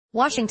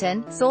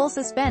Washington, Seoul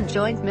Suspend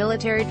joint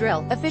military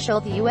drill.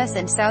 Official: the U.S.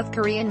 and South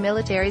Korean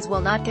militaries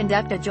will not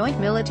conduct a joint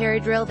military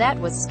drill that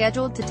was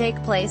scheduled to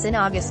take place in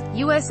August,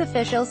 U.S.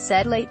 officials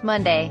said late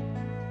Monday.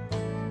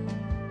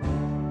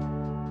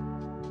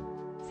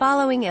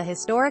 Following a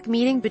historic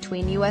meeting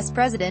between U.S.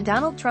 President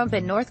Donald Trump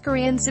and North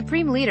Korean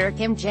Supreme Leader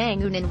Kim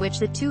Jong-un in which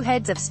the two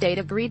heads of state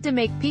agreed to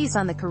make peace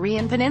on the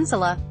Korean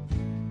peninsula.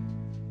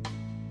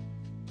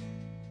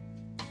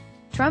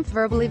 Trump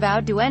verbally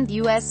vowed to end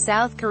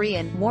U.S.-South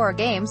Korean war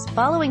games,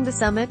 following the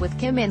summit with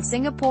Kim in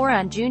Singapore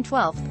on June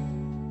 12.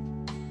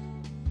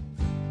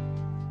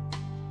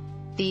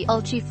 The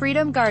Ulchi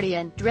Freedom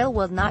Guardian drill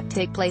will not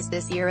take place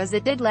this year as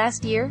it did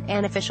last year,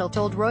 an official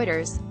told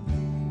Reuters.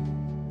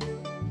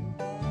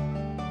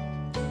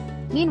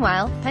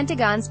 Meanwhile,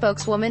 Pentagon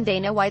spokeswoman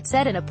Dana White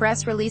said in a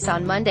press release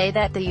on Monday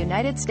that the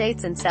United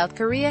States and South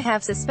Korea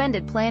have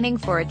suspended planning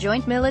for a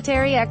joint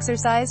military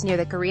exercise near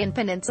the Korean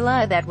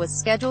peninsula that was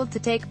scheduled to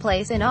take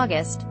place in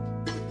August.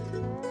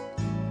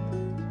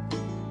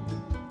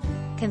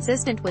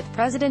 Consistent with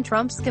President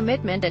Trump's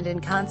commitment and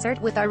in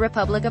concert with our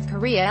Republic of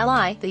Korea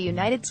ally, the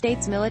United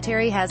States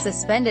military has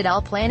suspended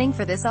all planning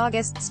for this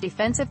August's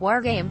defensive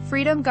war game,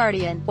 Freedom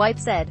Guardian, White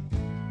said.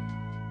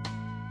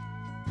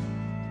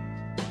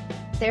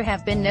 There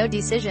have been no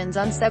decisions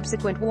on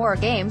subsequent war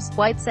games,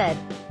 White said.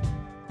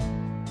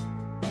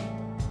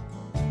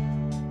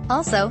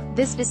 Also,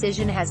 this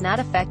decision has not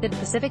affected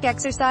Pacific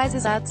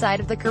exercises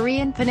outside of the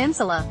Korean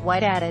peninsula,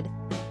 White added.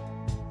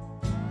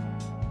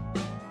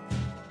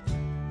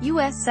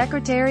 U.S.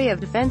 Secretary of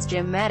Defense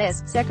Jim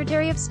Mattis,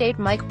 Secretary of State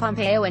Mike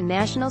Pompeo and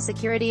National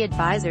Security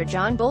Advisor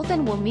John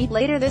Bolton will meet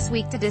later this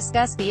week to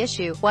discuss the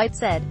issue, White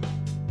said.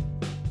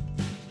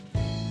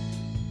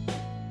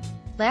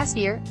 Last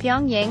year,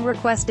 Pyongyang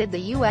requested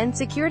the UN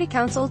Security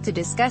Council to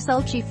discuss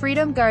Ulchi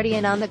Freedom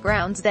Guardian on the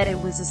grounds that it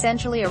was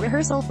essentially a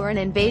rehearsal for an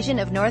invasion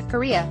of North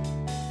Korea.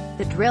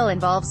 The drill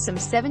involves some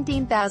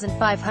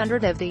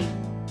 17,500 of the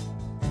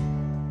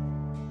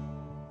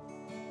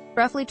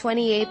roughly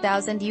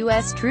 28,000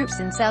 U.S. troops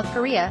in South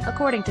Korea,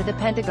 according to the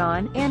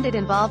Pentagon, and it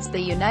involves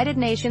the United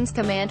Nations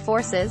command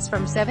forces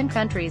from 7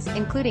 countries,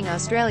 including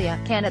Australia,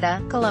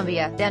 Canada,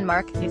 Colombia,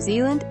 Denmark, New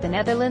Zealand, the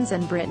Netherlands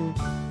and Britain.